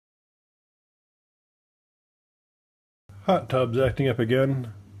Hot tub's acting up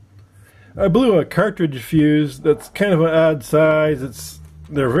again. I blew a cartridge fuse that's kind of an odd size.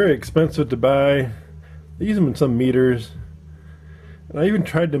 They're very expensive to buy. I use them in some meters. And I even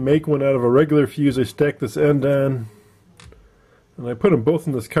tried to make one out of a regular fuse I stacked this end on. And I put them both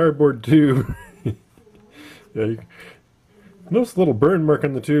in this cardboard tube. Yeah, notice a little burn mark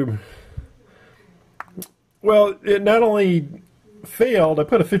on the tube. Well, it not only failed, I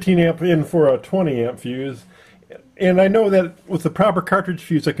put a 15 amp in for a 20 amp fuse. And I know that with the proper cartridge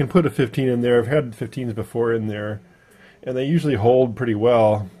fuse, I can put a 15 in there. I've had 15s before in there. And they usually hold pretty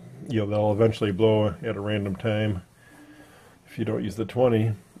well. You know, they'll eventually blow at a random time if you don't use the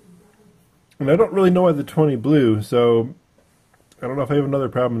 20. And I don't really know why the 20 blew, so I don't know if I have another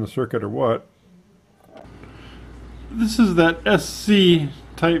problem in the circuit or what. This is that SC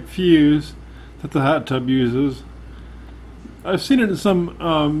type fuse that the hot tub uses. I've seen it in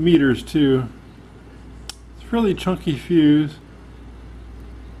some meters too. It's a fairly chunky fuse.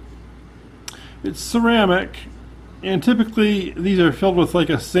 It's ceramic, and typically these are filled with like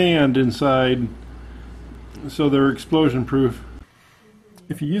a sand inside, so they're explosion proof.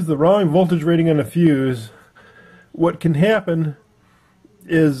 If you use the wrong voltage rating on a fuse, what can happen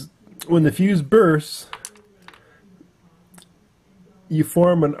is when the fuse bursts, you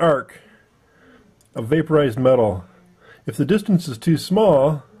form an arc of vaporized metal. If the distance is too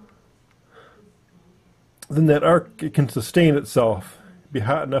small, then that arc, it can sustain itself, be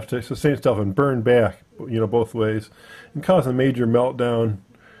hot enough to sustain itself and burn back, you know, both ways, and cause a major meltdown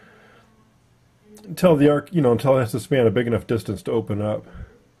until the arc, you know, until it has to span a big enough distance to open up.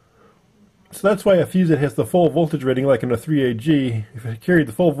 So that's why a fuse that has the full voltage rating, like in a 3AG, if it carried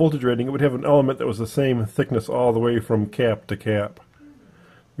the full voltage rating, it would have an element that was the same thickness all the way from cap to cap,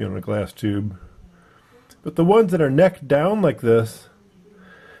 you know, in a glass tube. But the ones that are necked down like this,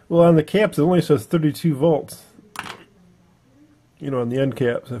 well, on the caps it only says 32 volts. You know, on the end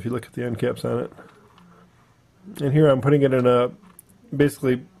caps, if you look at the end caps on it. And here I'm putting it in a,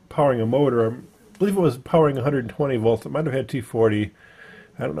 basically powering a motor. I believe it was powering 120 volts. It might have had 240.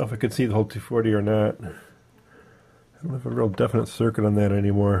 I don't know if I could see the whole 240 or not. I don't have a real definite circuit on that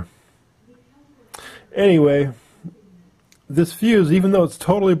anymore. Anyway, this fuse, even though it's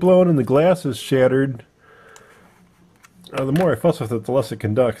totally blown and the glass is shattered, the more I fuss with it, the less it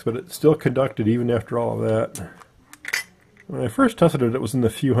conducts, but it still conducted even after all of that. When I first tested it, it was in the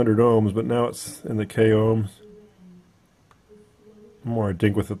few hundred ohms, but now it's in the K ohms. The more I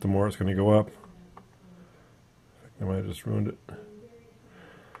dig with it, the more it's going to go up. I might have just ruined it.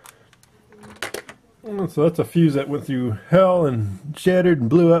 And so that's a fuse that went through hell and shattered and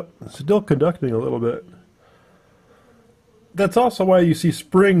blew up. It's still conducting a little bit. That's also why you see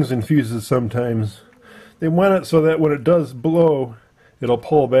springs in fuses sometimes. They want it so that when it does blow, it'll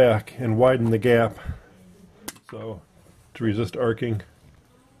pull back and widen the gap. So, to resist arcing.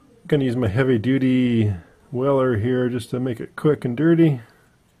 I'm going to use my heavy duty Weller here just to make it quick and dirty.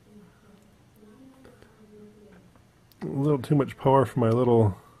 A little too much power for my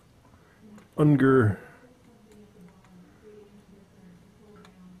little Unger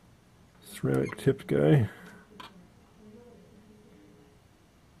ceramic tipped guy.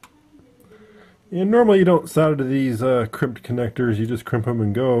 And normally you don't solder to these crimped connectors, you just crimp them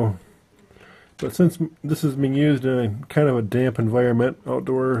and go. But since this is being used in a kind of a damp environment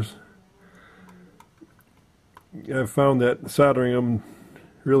outdoors, I've found that soldering them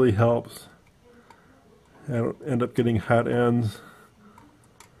really helps. I don't end up getting hot ends.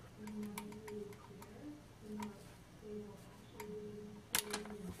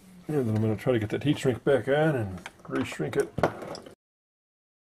 And then I'm going to try to get that heat shrink back on and re-shrink it.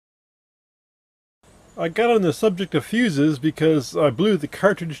 I got on the subject of fuses because I blew the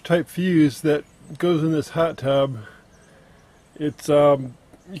cartridge type fuse that goes in this hot tub. It's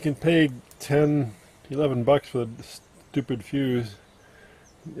you can pay 10, 11 bucks for the stupid fuse.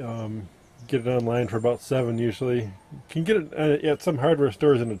 Get it online for about 7 usually. You can get it at some hardware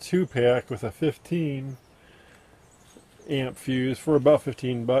stores in a 2-pack with a 15 amp fuse for about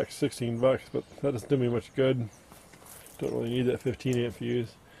 15 bucks, 16 bucks, but that doesn't do me much good. Don't really need that 15 amp fuse.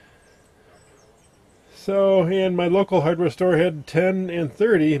 So, and my local hardware store had 10 and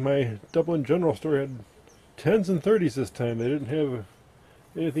 30. My Dublin General store had 10s and 30s this time. They didn't have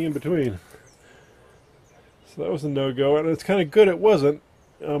anything in between. So that was a no-go, and it's kind of good it wasn't.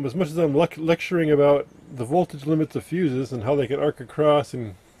 As much as I'm lecturing about the voltage limits of fuses and how they can arc across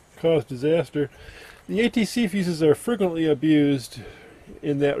and cause disaster, the ATC fuses are frequently abused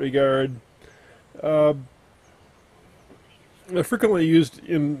in that regard. They're frequently used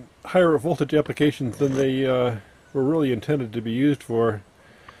in higher voltage applications than they were really intended to be used for.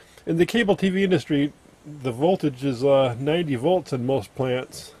 In the cable TV industry, the voltage is 90 volts in most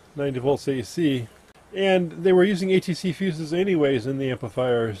plants, 90 volts AC. And they were using ATC fuses anyways in the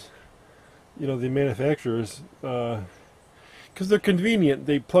amplifiers, you know, the manufacturers, because they're convenient.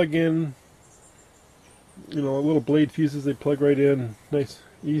 They plug in, you know, little blade fuses, they plug right in, nice,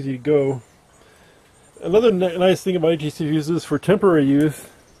 easy to go. Another nice thing about ATC fuses for temporary use,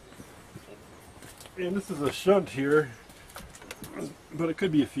 and this is a shunt here, but it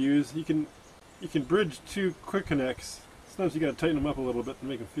could be a fuse. You can bridge two quick connects. Sometimes you got to tighten them up a little bit to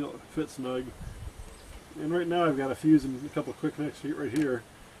make them fit snug. And right now I've got a fuse and a couple of quick connects right here.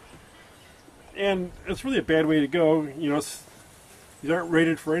 And it's really a bad way to go. You know, these aren't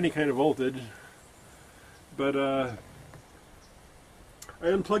rated for any kind of voltage. But I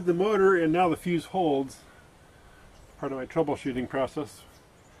unplugged the motor and now the fuse holds. Part of my troubleshooting process.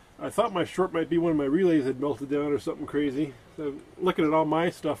 I thought my short might be one of my relays had melted down or something crazy. So looking at all my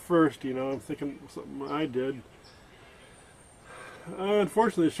stuff first, you know, I'm thinking something I did.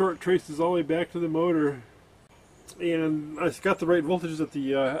 Unfortunately, the short traces all the way back to the motor, and I got the right voltages at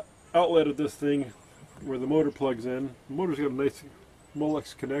the outlet of this thing where the motor plugs in. The motor's got a nice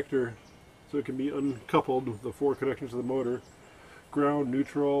Molex connector, so it can be uncoupled with the 4 connections of the motor. Ground,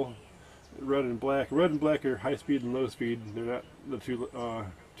 neutral, red and black. Red and black are high speed and low speed. They're not the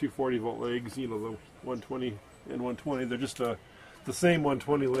 240 volt legs, you know, the 120 and 120. They're just the same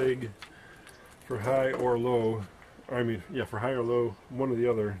 120 leg for high or low. I mean, yeah, for high or low, one or the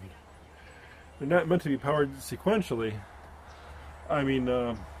other. They're not meant to be powered sequentially. I mean,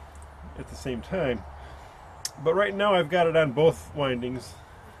 at the same time. But right now I've got it on both windings.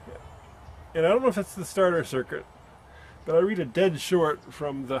 And I don't know if it's the starter circuit, but I read a dead short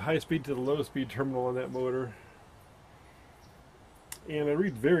from the high speed to the low speed terminal on that motor. And I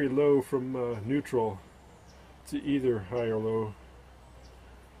read very low from neutral to either high or low,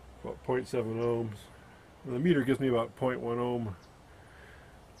 about 0.7 ohms. And the meter gives me about 0.1 ohm,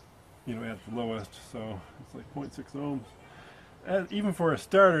 you know, at the lowest, so it's like 0.6 ohms. And even for a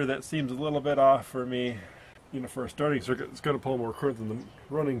starter, that seems a little bit off for me. You know, for a starting circuit, it's going to pull more current than the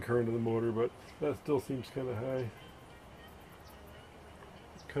running current of the motor, but that still seems kind of high.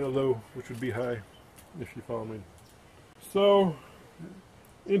 Kind of low, which would be high, if you follow me. So,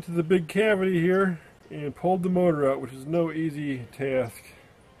 into the big cavity here, and pulled the motor out, which is no easy task.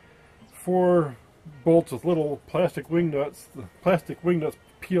 4 bolts with little plastic wing nuts. The plastic wing nuts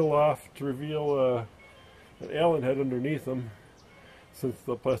peel off to reveal an Allen head underneath them, since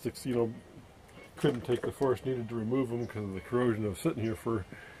the plastics, you know, couldn't take the force needed to remove them because of the corrosion of sitting here for,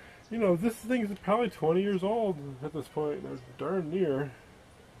 you know, this thing is probably 20 years old at this point, or darn near.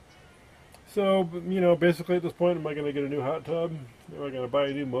 So, you know, basically at this point, am I going to get a new hot tub? Am I going to buy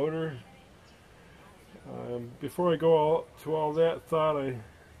a new motor? Before I go to all that thought, I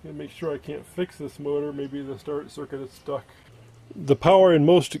to make sure I can't fix this motor. Maybe the start circuit is stuck. The power in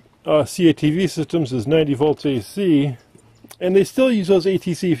most CATV systems is 90 volts AC, and they still use those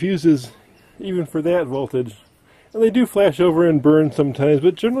ATC fuses even for that voltage. And they do flash over and burn sometimes,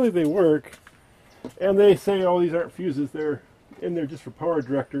 but generally they work. And they say, oh, these aren't fuses, they're in there just for power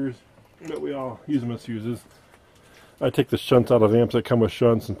directors, but we all use them as fuses. I take the shunts out of amps that come with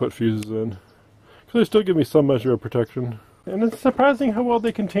shunts and put fuses in, because they still give me some measure of protection. And it's surprising how well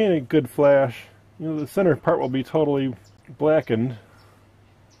they contain a good flash. You know, the center part will be totally blackened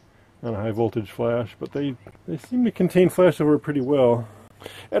on a high voltage flash, but they seem to contain flashover pretty well.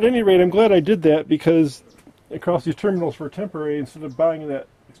 At any rate, I'm glad I did that, because across these terminals were temporary instead of buying that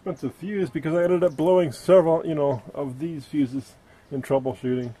expensive fuse, because I ended up blowing several, you know, of these fuses in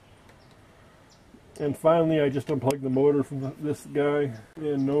troubleshooting. And finally I just unplugged the motor from this guy,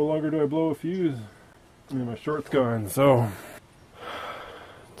 and no longer do I blow a fuse. And my short's gone, so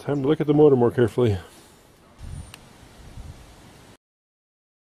time to look at the motor more carefully.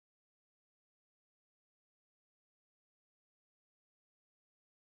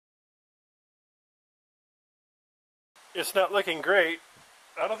 It's not looking great.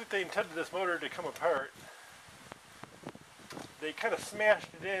 I don't think they intended this motor to come apart. They kind of smashed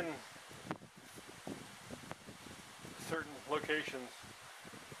it in certain locations.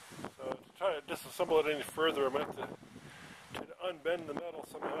 So to try to disassemble it any further, I might have to try to unbend the metal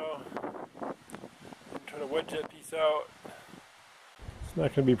somehow and try to wedge that piece out. It's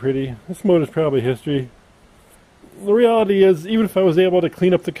not going to be pretty. This motor's probably history. The reality is, even if I was able to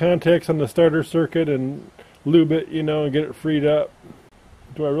clean up the contacts on the starter circuit and lube it, you know, and get it freed up,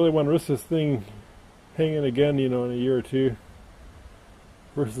 do I really want to risk this thing hanging again, you know, in a year or two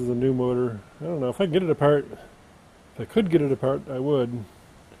versus a new motor? I don't know. If I can get it apart, if I could get it apart, I would.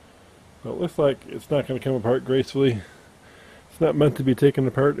 But it looks like it's not going to come apart gracefully. It's not meant to be taken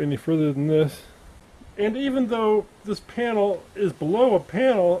apart any further than this. And even though this panel is below a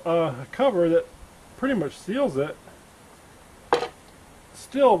panel, a cover that pretty much seals it,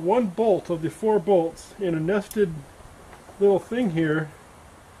 still one bolt of the 4 bolts in a nested little thing here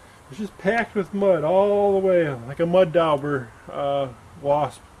is just packed with mud all the way, like a mud dauber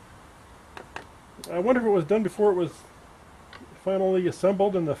wasp. I wonder if it was done before it was finally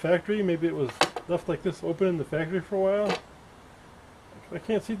assembled in the factory. Maybe it was left like this open in the factory for a while. I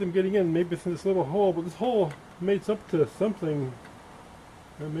can't see them getting in, maybe through this little hole, but this hole mates up to something.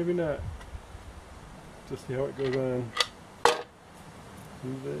 Or maybe not. Just see how it goes on.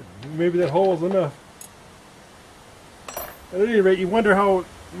 Maybe that hole is enough. At any rate, you wonder how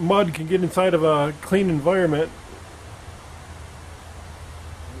mud can get inside of a clean environment.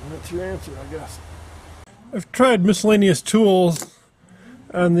 And that's your answer, I guess. I've tried miscellaneous tools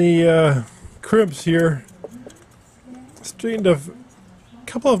on the crimps here. Straightened a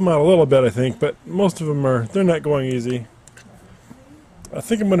couple of them out a little bit, I think, but most of them they're not going easy. I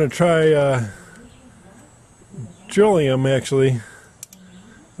think I'm going to try drilling them, actually.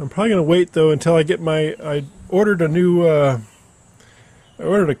 I'm probably going to wait, though, until I get I ordered a new, I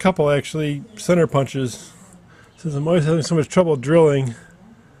ordered a couple, actually, center punches. Since I'm always having so much trouble drilling,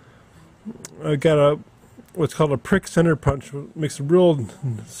 I got what's called a prick center punch. It makes a real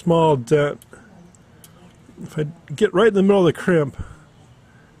small dent. If I get right in the middle of the crimp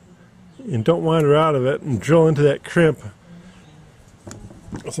and don't wander out of it and drill into that crimp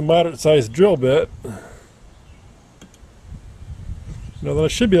with a moderate sized drill bit, then I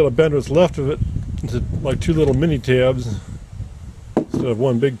should be able to bend what's left of it into like 2 little mini tabs instead of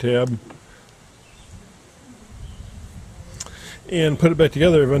 1 big tab, and put it back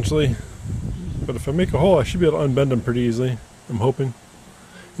together eventually. But if I make a hole, I should be able to unbend them pretty easily, I'm hoping.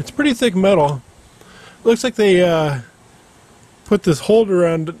 It's pretty thick metal. Looks like they put this holder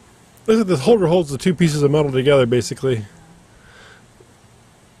on. Looks like this holder holds the 2 pieces of metal together, basically.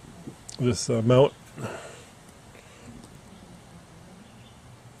 This mount.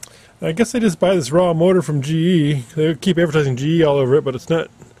 I guess they just buy this raw motor from GE. They keep advertising GE all over it, but it's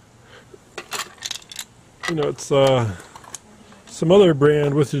not. It's some other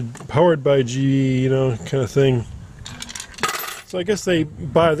brand with it powered by GE, kind of thing. So I guess they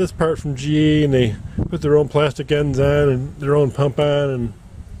buy this part from GE and they put their own plastic ends on and their own pump on, and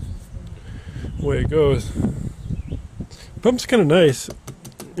away it goes. The pump's kind of nice.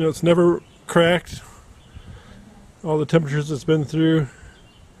 It's never cracked. All the temperatures it's been through,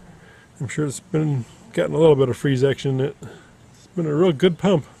 I'm sure it's gotten a little bit of freeze action in it. It's been a real good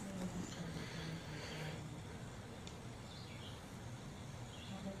pump.